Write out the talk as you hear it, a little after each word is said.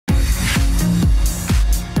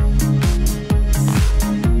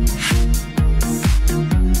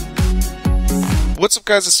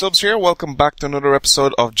guys, it's Subs here. Welcome back to another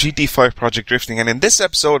episode of GT5 Project Drifting. And in this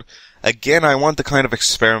episode, again, I want to kind of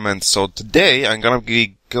experiment. So today, I'm going to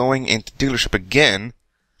be going into dealership again.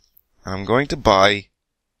 I'm going to buy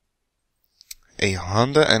a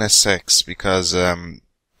Honda NSX because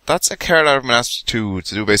that's a car that I've been asked to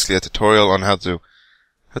do basically a tutorial on how to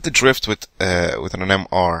drift with an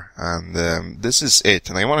MR. And this is it.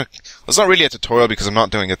 And I want to... Well, it's not really a tutorial because I'm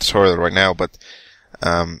not doing a tutorial right now, but...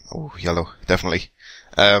 oh, yellow, definitely.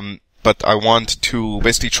 But I want to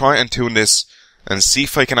basically try and tune this and see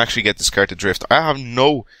if I can actually get this car to drift. I have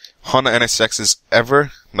no Honda NSXs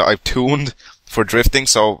ever that I've tuned for drifting,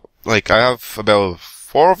 so, like, I have about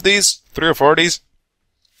 3 or 4 of these.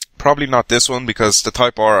 Probably not this one, because the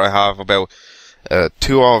Type R I have about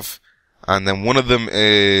 2 of, and then one of them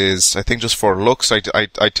is, I think, just for looks. I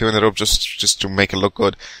tuned it up just to make it look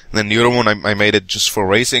good. And then the other one, I made it just for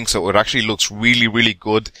racing, so it actually looks really, really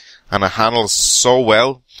good. And it handles so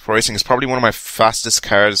well for racing. It's probably one of my fastest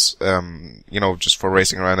cars, just for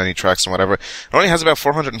racing around any tracks and whatever. It only has about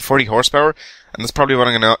 440 horsepower, and that's probably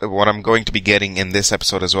what I'm going to be getting in this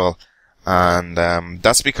episode as well. And,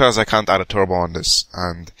 that's because I can't add a turbo on this.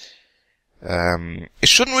 And, it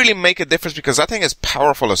shouldn't really make a difference because that thing is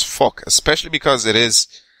powerful as fuck, especially because it is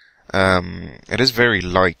very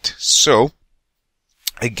light. So,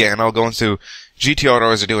 again, I'll go into GT Auto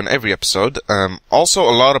as I do in every episode. Also, a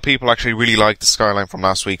lot of people actually really like the Skyline from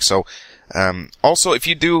last week. So, also, if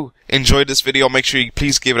you do enjoy this video, make sure you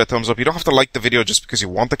please give it a thumbs up. You don't have to like the video just because you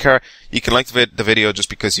want the car. You can like the video just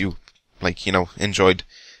because you, enjoyed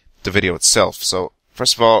the video itself. So,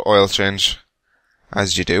 first of all, oil change,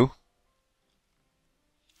 as you do.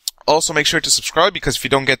 Also, make sure to subscribe, because if you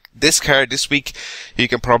don't get this car this week, you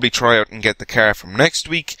can probably try out and get the car from next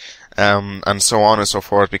week, and so on and so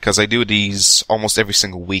forth, because I do these almost every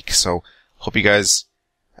single week, so hope you guys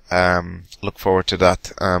look forward to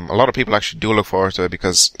that. A lot of people actually do look forward to it,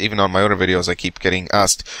 because even on my other videos, I keep getting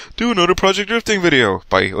asked, do another Project Drifting video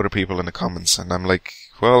by other people in the comments, and I'm like,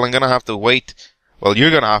 well, I'm gonna have to wait. Well,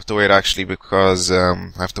 you're gonna have to wait, actually, because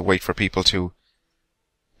I have to wait for people to...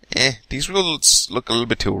 these rules look a little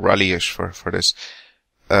bit too rally-ish for this.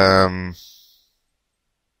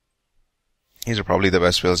 These are probably the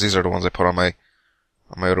best wheels. These are the ones I put on my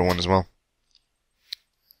other one as well.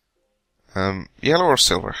 Yellow or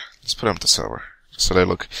silver? Let's put them to silver, just so they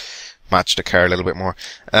match the car a little bit more.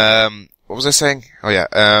 What was I saying? Oh yeah,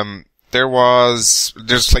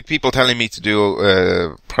 there's like people telling me to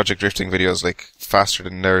do, Project Drifting videos, like, faster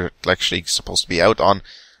than they're actually supposed to be out on.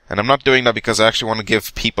 And I'm not doing that because I actually want to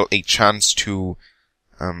give people a chance to,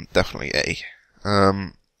 to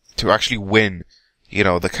actually win,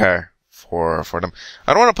 the car for them.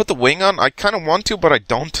 I don't want to put the wing on. I kind of want to, but I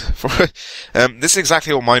don't. This is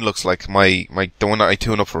exactly what mine looks like. The one that I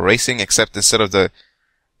tune up for racing, except instead of I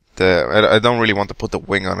don't really want to put the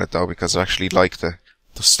wing on it though, because I actually like the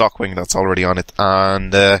stock wing that's already on it.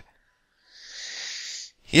 And,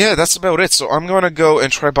 yeah, that's about it. So I'm going to go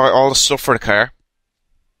and try buy all the stuff for the car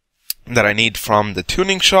that I need from the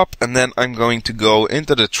tuning shop, and then I'm going to go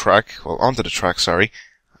onto the track,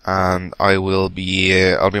 and I'll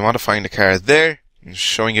be modifying the car there, and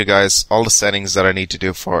showing you guys all the settings that I need to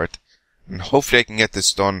do for it. And hopefully I can get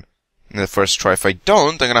this done in the first try. If I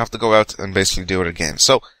don't, I'm gonna have to go out and basically do it again.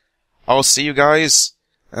 So, I'll see you guys,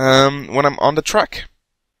 when I'm on the track.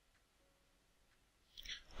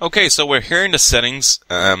 Okay, so we're here in the settings,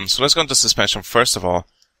 so let's go into suspension first of all,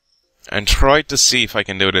 and try to see if I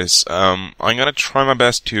can do this. I'm gonna try my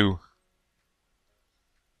best to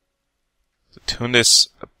tune this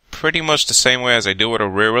pretty much the same way as I do with a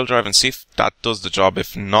rear wheel drive and see if that does the job.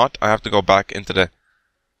 If not, I have to go back into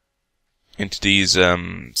these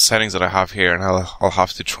settings that I have here, and I'll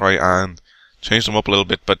have to try and change them up a little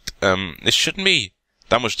bit. But it shouldn't be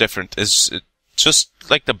that much different. It's just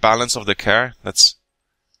like the balance of the car that's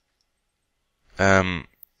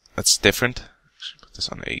different. Should put this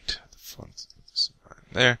on 8. Front,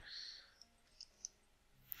 there.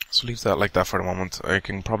 So leave that like that for the moment. I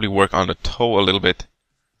can probably work on the toe a little bit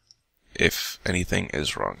if anything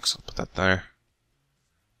is wrong. So I'll put that there.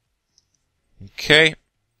 Okay.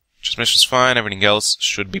 Transmission's fine. Everything else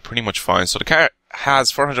should be pretty much fine. So the car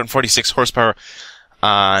has 446 horsepower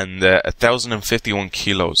and 1,051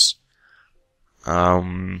 kilos.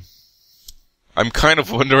 I'm kind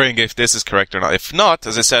of wondering if this is correct or not. If not,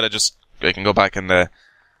 as I said, I can go back and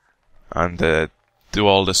do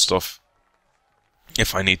all this stuff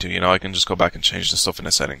if I need to. I can just go back and change the stuff in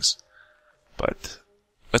the settings. But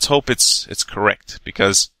let's hope it's correct,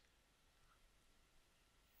 because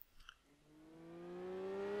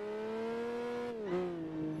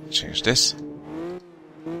change this.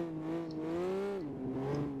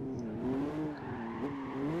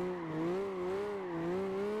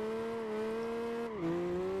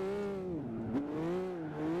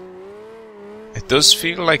 It does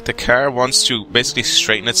feel like the car wants to basically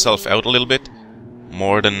straighten itself out a little bit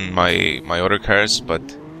more than my other cars, but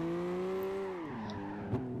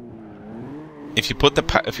if you put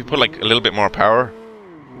like a little bit more power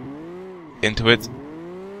into it,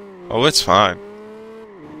 oh, it's fine.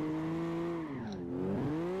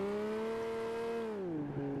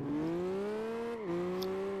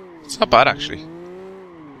 It's not bad actually.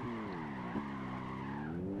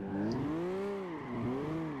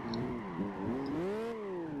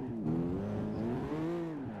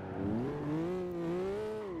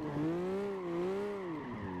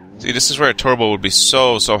 See, this is where a turbo would be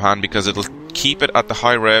so handy, because it'll keep it at the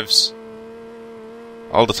high revs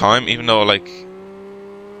all the time, even though, like,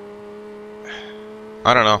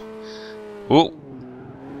 I don't know. Ooh.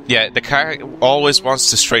 Yeah, the car always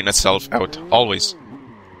wants to straighten itself out. Always.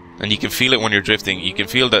 And you can feel it when you're drifting. You can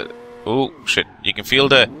feel the... Oh, shit. You can feel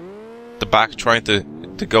the back trying to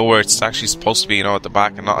go where it's actually supposed to be, you know, at the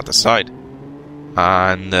back and not at the side.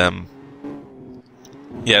 And,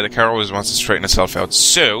 yeah, the car always wants to straighten itself out.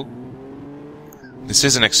 So, this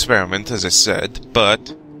is an experiment, as I said,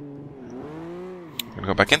 but I'm going to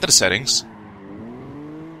go back into the settings.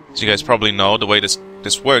 So you guys probably know the way this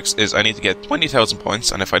works is I need to get 20,000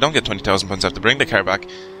 points, and if I don't get 20,000 points, I have to bring the car back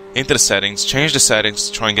into the settings, change the settings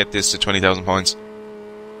to try and get this to 20,000 points.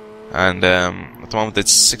 And at the moment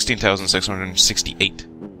it's 16,668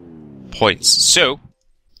 points. So,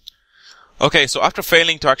 okay, so after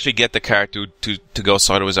failing to actually get the car to go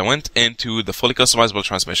sideways, I went into the fully customizable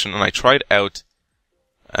transmission and I tried out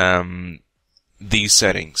these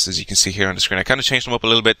settings, as you can see here on the screen. I kind of changed them up a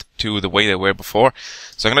little bit to the way they were before.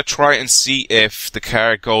 So I'm going to try and see if the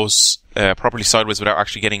car goes properly sideways without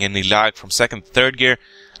actually getting any lag from second to third gear,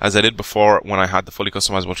 as I did before when I had the fully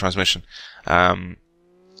customizable transmission.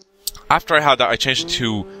 After I had that, I changed it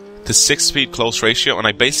to the 6-speed close ratio, and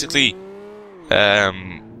I basically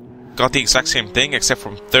got the exact same thing except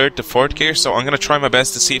from third to fourth gear. So I'm going to try my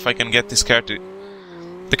best to see if I can get this car to...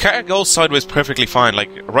 The car goes sideways perfectly fine. Like,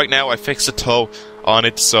 right now I fixed a toe on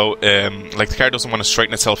it, so like the car doesn't want to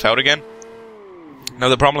straighten itself out again. Now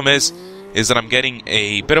the problem is that I'm getting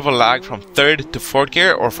a bit of a lag from third to fourth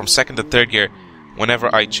gear, or from second to third gear, whenever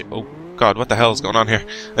I... oh god, what the hell is going on here?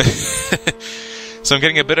 So I'm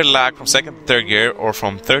getting a bit of lag from second to third gear, or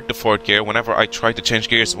from third to fourth gear, whenever I try to change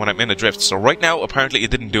gears when I'm in a drift. So right now, apparently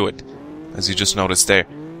it didn't do it, as you just noticed there.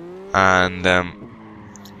 And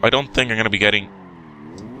I don't think I'm going to be getting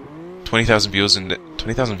 20,000 views in the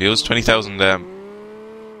 20,000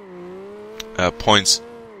 points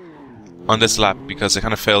on this lap, because I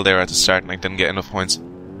kind of failed there at the start and I didn't get enough points.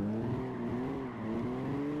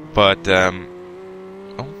 But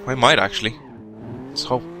oh, I might actually. Let's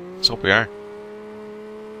hope we are.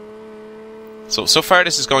 So far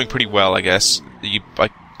this is going pretty well, I guess. I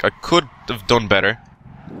could have done better.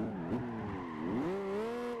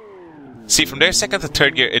 See, from there, second to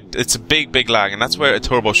third gear, it's a big lag, and that's where a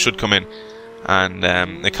turbo should come in. And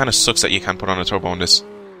it kind of sucks that you can't put on a turbo on this.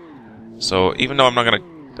 So even though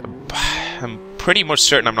I'm pretty much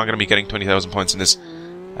certain I'm not gonna be getting 20,000 points in this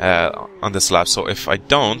on this lap. So if I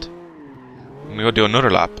don't, I'm gonna go do another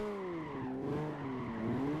lap.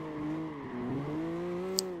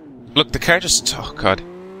 Look, the car just... oh god.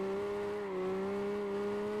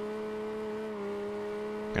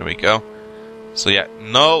 There we go. So yeah,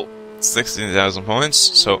 no 16,000 points.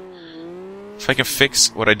 So if I can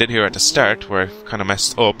fix what I did here at the start, where I kind of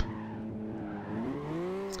messed up.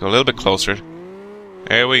 Let's go a little bit closer.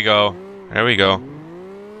 There we go. There we go.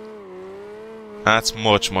 That's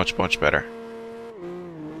much better.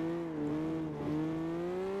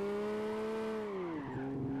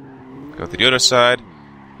 Go to the other side.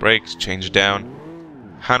 Brake, change it down.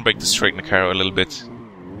 Handbrake to straighten the car out a little bit.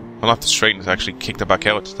 Well, not to straighten it, to actually kick the back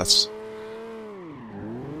out. That's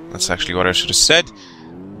actually what I should have said.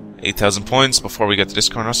 8,000 points before we get to this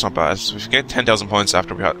corner. That's not bad. So if we get 10,000 points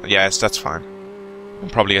after we have... yes, that's fine. I'll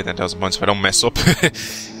probably get 10,000 points if I don't mess up.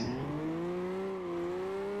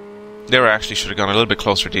 There I actually should have gone a little bit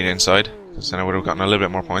closer to the inside, because then I would have gotten a little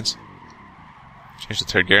bit more points. Change to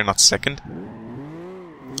third gear, not second.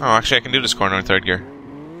 Oh, actually I can do this corner in third gear.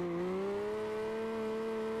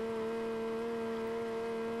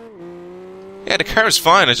 Yeah, the car is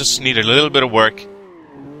fine. I just need a little bit of work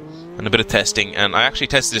and a bit of testing. And I actually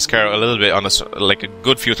tested this car a little bit on this, like a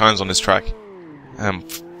good few times on this track.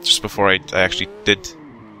 Just before I actually did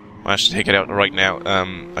manage to take it out right now.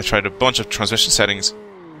 I tried a bunch of transmission settings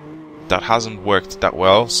that hasn't worked that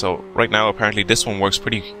well. So right now, apparently, this one works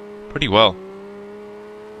pretty well.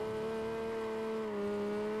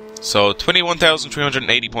 So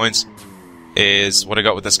 21,380 points is what I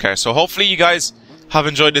got with this car. So hopefully you guys have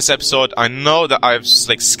enjoyed this episode. I know that I've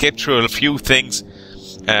like skipped through a few things,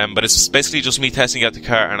 but it's basically just me testing out the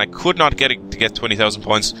car, and I could not get it to get 20,000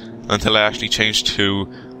 points until I actually changed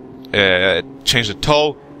the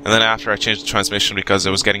tow, and then after I changed the transmission because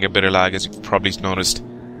I was getting a bit of lag, as you've probably noticed,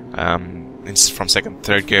 from second to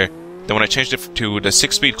third gear. Then when I changed it to the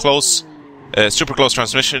 6-speed close, super close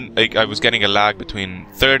transmission, I was getting a lag between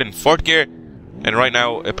third and fourth gear, and right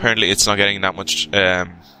now apparently it's not getting that much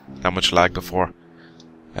lag before,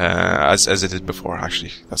 as it did before.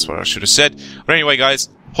 Actually, that's what I should have said. But anyway, guys,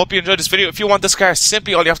 hope you enjoyed this video. If you want this car,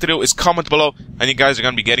 simply all you have to do is comment below, and you guys are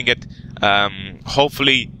going to be getting it.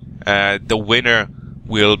 Hopefully, the winner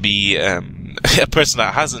will be a person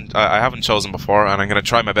that I haven't chosen before, and I'm going to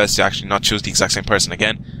try my best to actually not choose the exact same person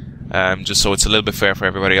again, just so it's a little bit fair for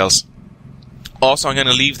everybody else. Also, I'm going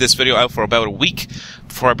to leave this video out for about a week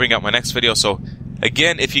before I bring out my next video. So,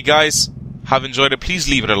 again, if you guys have enjoyed it, please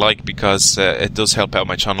leave it a like, because it does help out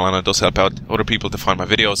my channel, and it does help out other people to find my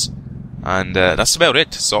videos. And that's about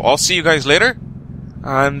it. So I'll see you guys later,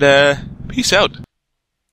 and peace out.